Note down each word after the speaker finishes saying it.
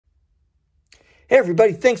Hey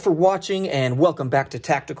everybody, thanks for watching and welcome back to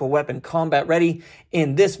Tactical Weapon Combat Ready.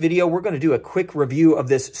 In this video, we're going to do a quick review of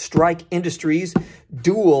this Strike Industries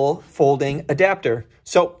dual folding adapter.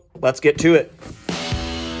 So let's get to it.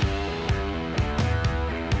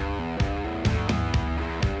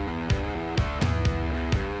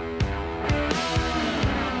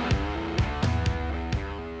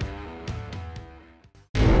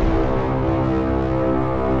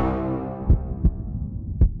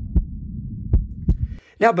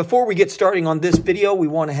 Now, before we get starting on this video, we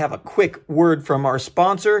want to have a quick word from our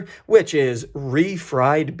sponsor, which is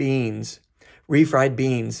refried beans. Refried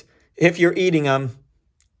beans. If you're eating them,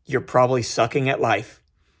 you're probably sucking at life.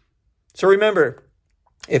 So remember,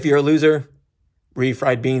 if you're a loser,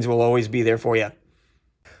 refried beans will always be there for you.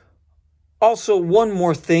 Also, one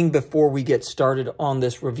more thing before we get started on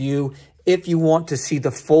this review. If you want to see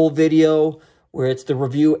the full video, where it's the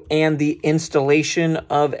review and the installation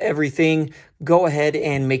of everything, go ahead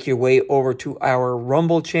and make your way over to our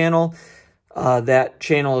Rumble channel. That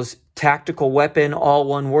channel is Tactical Weapon, all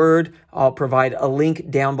one word. I'll provide a link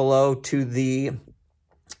down below to the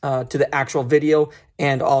actual video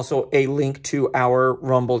and also a link to our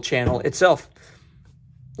Rumble channel itself.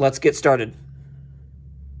 Let's get started.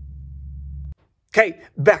 Okay,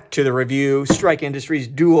 back to the review. Strike Industries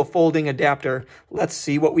dual folding adapter. Let's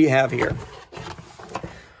see what we have here.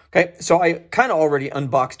 Okay, so I kind of already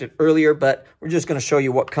unboxed it earlier, but we're just going to show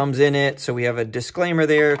you what comes in it. So we have a disclaimer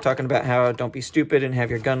there talking about how don't be stupid and have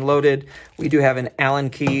your gun loaded. We do have an Allen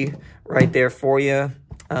key right there for you.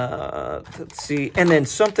 Let's see. And then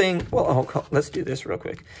something, well, let's do this real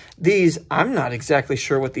quick. These, I'm not exactly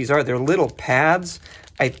sure what these are. They're little pads.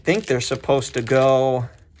 I think they're supposed to go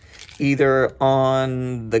either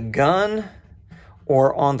on the gun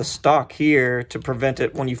or on the stock here to prevent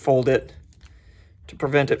it when you fold it, to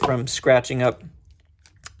prevent it from scratching up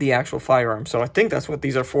the actual firearm. So I think that's what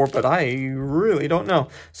these are for, but I really don't know.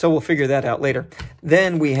 So we'll figure that out later.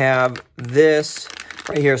 Then we have this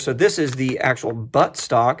right here. So this is the actual butt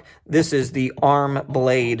stock. This is the arm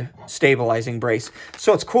blade stabilizing brace.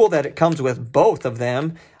 So it's cool that it comes with both of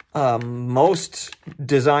them. Most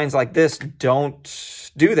designs like this don't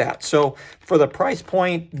do that. So for the price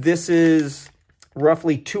point, this is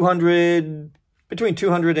roughly between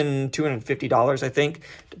 $200 and $250, I think,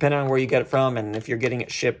 depending on where you get it from and if you're getting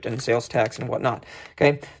it shipped and sales tax and whatnot.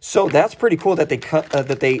 Okay, so that's pretty cool that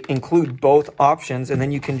they include both options, and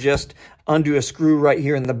then you can just undo a screw right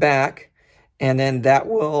here in the back, and then that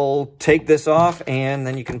will take this off, and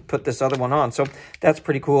then you can put this other one on. So that's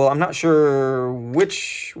pretty cool. I'm not sure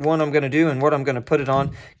which one I'm going to do and what I'm going to put it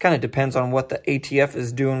on. Kind of depends on what the ATF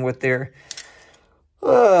is doing with their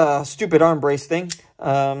stupid arm brace thing.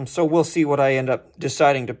 So we'll see what I end up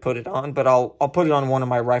deciding to put it on, but I'll put it on one of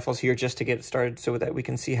my rifles here just to get it started so that we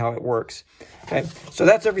can see how it works. Okay, so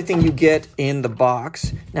that's everything you get in the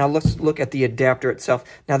box. Now let's look at the adapter itself.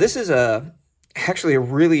 Now this is actually a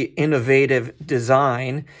really innovative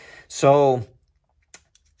design. So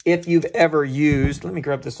if you've ever used, let me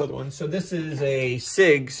grab this other one. So this is a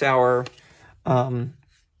Sig Sauer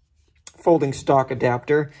folding stock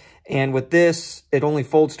adapter. And with this, it only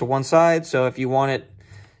folds to one side. So if you want it,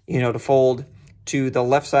 to fold to the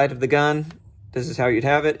left side of the gun, this is how you'd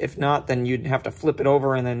have it. If not, then you'd have to flip it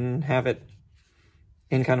over and then have it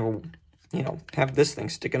in kind of, have this thing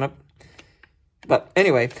sticking up. But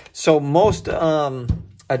anyway, so most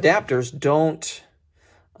adapters don't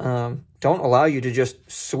allow you to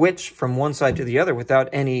just switch from one side to the other without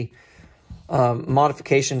any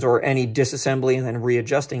modifications or any disassembly and then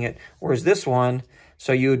readjusting it. Whereas this one,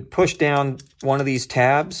 so you would push down one of these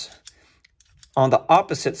tabs on the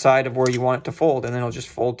opposite side of where you want it to fold, and then it'll just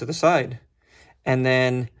fold to the side. And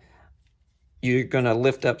then you're going to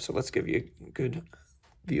lift up. So let's give you a good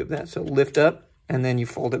view of that. So lift up, and then you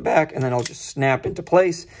fold it back, and then it'll just snap into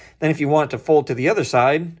place. Then if you want it to fold to the other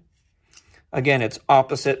side, again, it's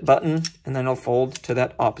opposite button, and then it'll fold to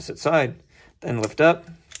that opposite side. Then lift up,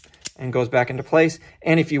 and goes back into place.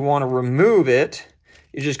 And if you want to remove it,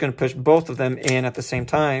 you're just going to push both of them in at the same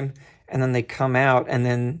time, and then they come out, and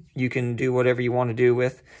then you can do whatever you want to do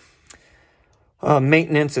with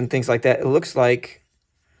maintenance and things like that. It looks like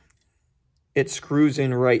it screws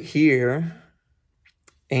in right here,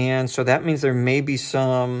 and so that means there may be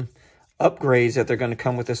some upgrades that they're going to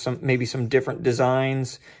come with this, maybe some different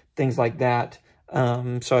designs, things like that.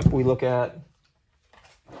 So if we look at,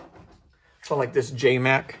 like this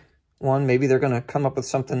JMac one, maybe they're going to come up with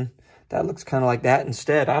something that looks kind of like that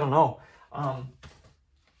instead. I don't know.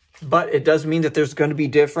 But it does mean that there's going to be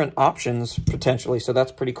different options potentially. So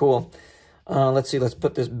that's pretty cool. Let's see. Let's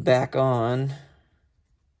put this back on.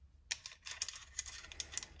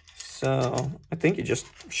 So I think you just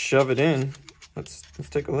shove it in. Let's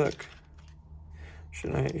take a look.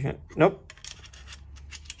 Should I? Nope.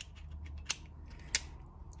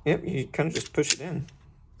 Yep, you kind of just push it in.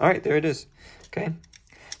 All right, there it is. Okay,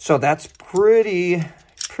 so that's pretty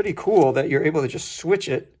cool that you're able to just switch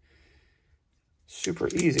it. Super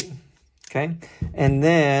easy. Okay, and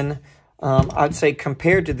then I'd say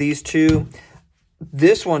compared to these two,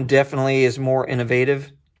 this one definitely is more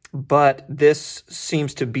innovative, but this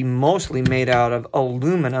seems to be mostly made out of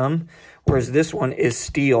aluminum, whereas this one is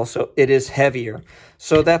steel, so it is heavier.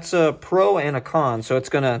 So that's a pro and a con. So it's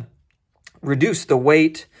going to reduce the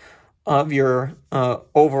weight of your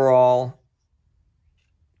overall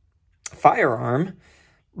firearm,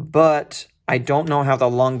 but I don't know how the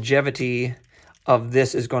longevity of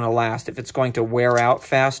this is going to last, if it's going to wear out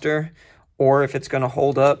faster or if it's going to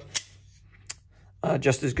hold up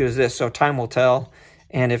just as good as this. So time will tell,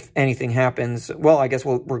 and if anything happens, well, I guess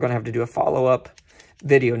we're going to have to do a follow-up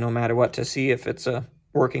video no matter what to see if it's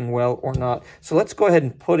working well or not. So let's go ahead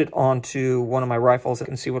and put it onto one of my rifles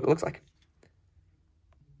and see what it looks like.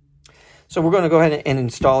 So we're going to go ahead and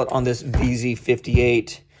install it on this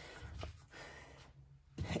VZ58.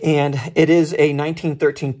 And it is a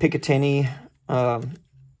 1913 Picatinny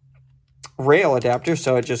rail adapter,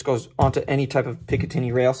 so it just goes onto any type of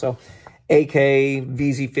Picatinny rail. So AK,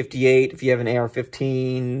 VZ58, if you have an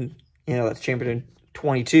AR-15, you know, that's chambered in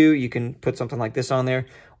 22, you can put something like this on there,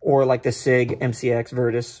 or like the SIG, MCX,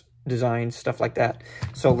 Virtus design, stuff like that.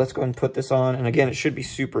 So let's go ahead and put this on, and again, it should be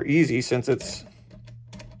super easy since it's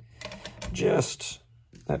just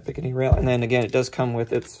that Picatinny rail. And then again, it does come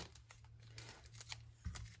with its,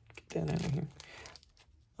 get that out of here,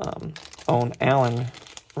 own Allen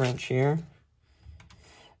wrench here.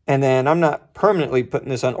 And then I'm not permanently putting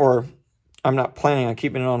this on, or I'm not planning on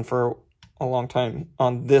keeping it on for a long time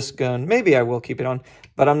on this gun. Maybe I will keep it on,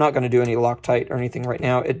 but I'm not going to do any Loctite or anything right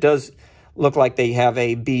now. It does look like they have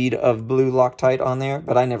a bead of blue Loctite on there,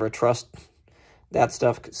 but I never trust that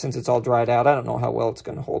stuff since it's all dried out. I don't know how well it's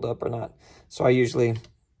going to hold up or not. So I usually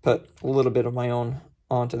put a little bit of my own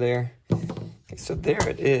onto there. Okay, so there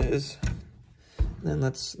it is. And then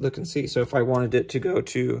let's look and see. So if I wanted it to go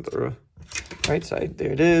to the right side,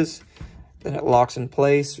 there it is. Then it locks in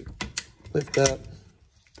place. Lift up.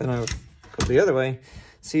 Then I would go the other way.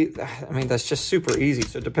 See, I mean, that's just super easy.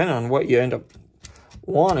 So depending on what you end up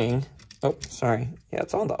wanting. Oh, sorry. Yeah,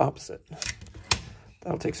 it's on the opposite.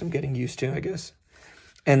 That'll take some getting used to, I guess.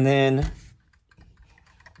 And then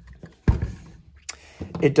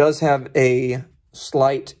it does have a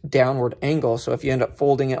slight downward angle. So if you end up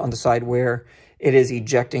folding it on the side where it is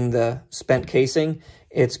ejecting the spent casing,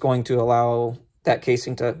 it's going to allow that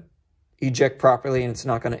casing to eject properly, and it's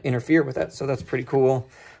not going to interfere with that. So that's pretty cool.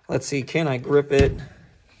 Let's see, can I grip it?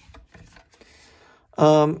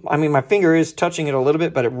 I mean, my finger is touching it a little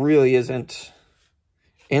bit, but it really isn't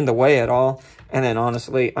in the way at all. And then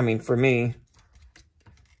honestly, I mean, for me,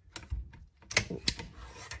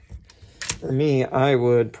 I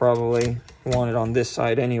would probably want it on this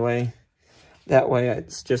side anyway. That way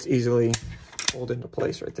it's just easily fold into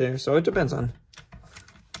place right there. So it depends on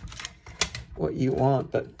what you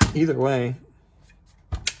want, but either way,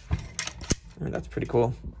 I mean, that's pretty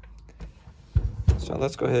cool. So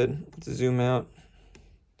let's go ahead, let's zoom out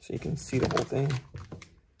so you can see the whole thing.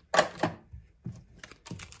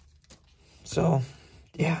 So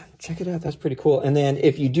yeah, check it out. That's pretty cool. And then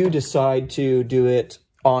if you do decide to do it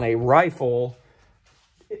on a rifle,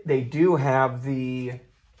 they do have the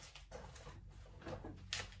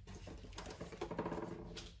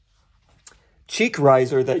cheek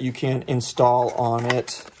riser that you can install on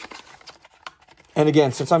it. And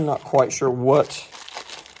again, since I'm not quite sure what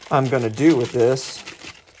I'm going to do with this,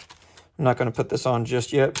 I'm not going to put this on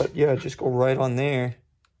just yet, but yeah, just go right on there.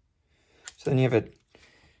 So then you have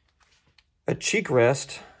a cheek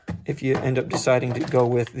rest if you end up deciding to go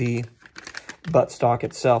with the buttstock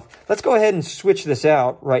itself. Let's go ahead and switch this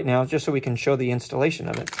out right now just so we can show the installation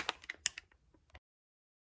of it.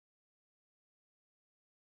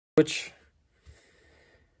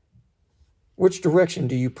 Which direction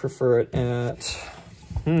do you prefer it at?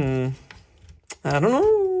 I don't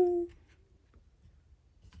know.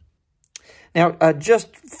 Now,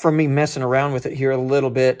 just from me messing around with it here a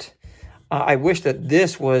little bit, I wish that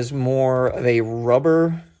this was more of a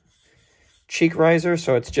rubber cheek riser,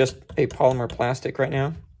 so it's just a polymer plastic right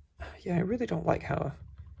now. Yeah, I really don't like how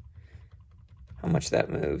much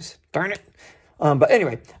that moves. Darn it. But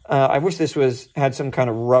anyway, I wish this had some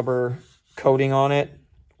kind of rubber coating on it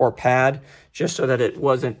or pad, just so that it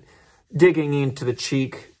wasn't digging into the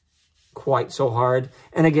cheek quite so hard.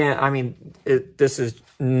 And again, I mean, this is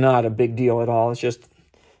not a big deal at all. It's just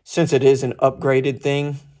since it is an upgraded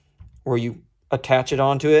thing where you attach it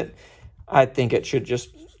onto it, I think it should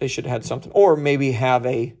they should have something, or maybe have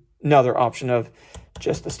another option of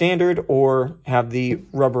just the standard, or have the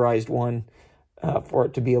rubberized one for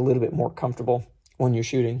it to be a little bit more comfortable when you're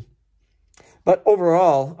shooting. But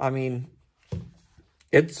overall, I mean,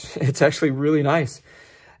 it's actually really nice.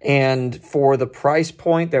 And for the price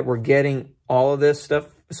point that we're getting all of this stuff,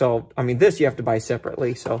 so, I mean, this you have to buy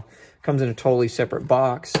separately, so it comes in a totally separate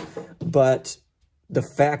box. But the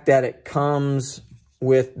fact that it comes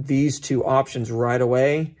with these two options right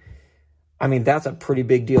away, I mean, that's a pretty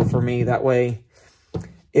big deal for me. That way,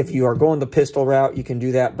 if you are going the pistol route, you can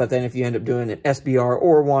do that. But then if you end up doing an SBR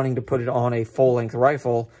or wanting to put it on a full-length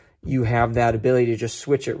rifle, you have that ability to just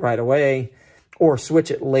switch it right away, or switch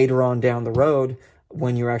it later on down the road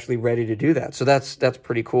when you're actually ready to do that. So that's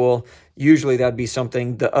pretty cool. Usually that'd be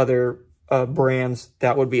something, the other brands,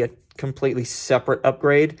 that would be a completely separate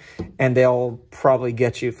upgrade, and they'll probably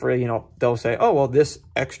get you for, you know, they'll say, oh, well, this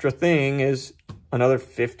extra thing is another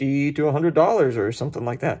 $50 to $100 or something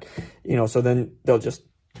like that, you know, so then they'll just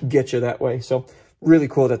get you that way. So really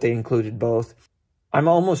cool that they included both. I'm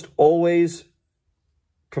almost always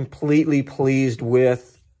completely pleased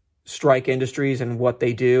with Strike Industries and what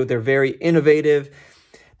they do. They're very innovative.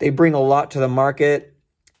 They bring a lot to the market,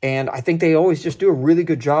 and I think they always just do a really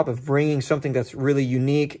good job of bringing something that's really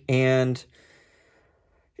unique and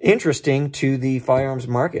interesting to the firearms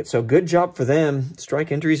market. So good job for them.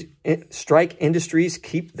 Strike Industries,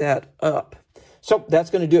 keep that up. So that's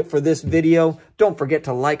going to do it for this video. Don't forget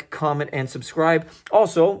to like, comment, and subscribe.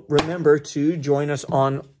 Also, remember to join us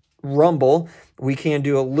on Rumble. We can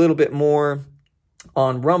do a little bit more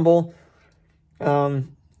on Rumble.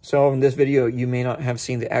 So in this video, you may not have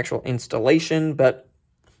seen the actual installation, but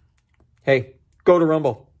hey, go to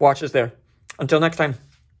Rumble. Watch us there. Until next time,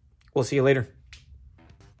 we'll see you later.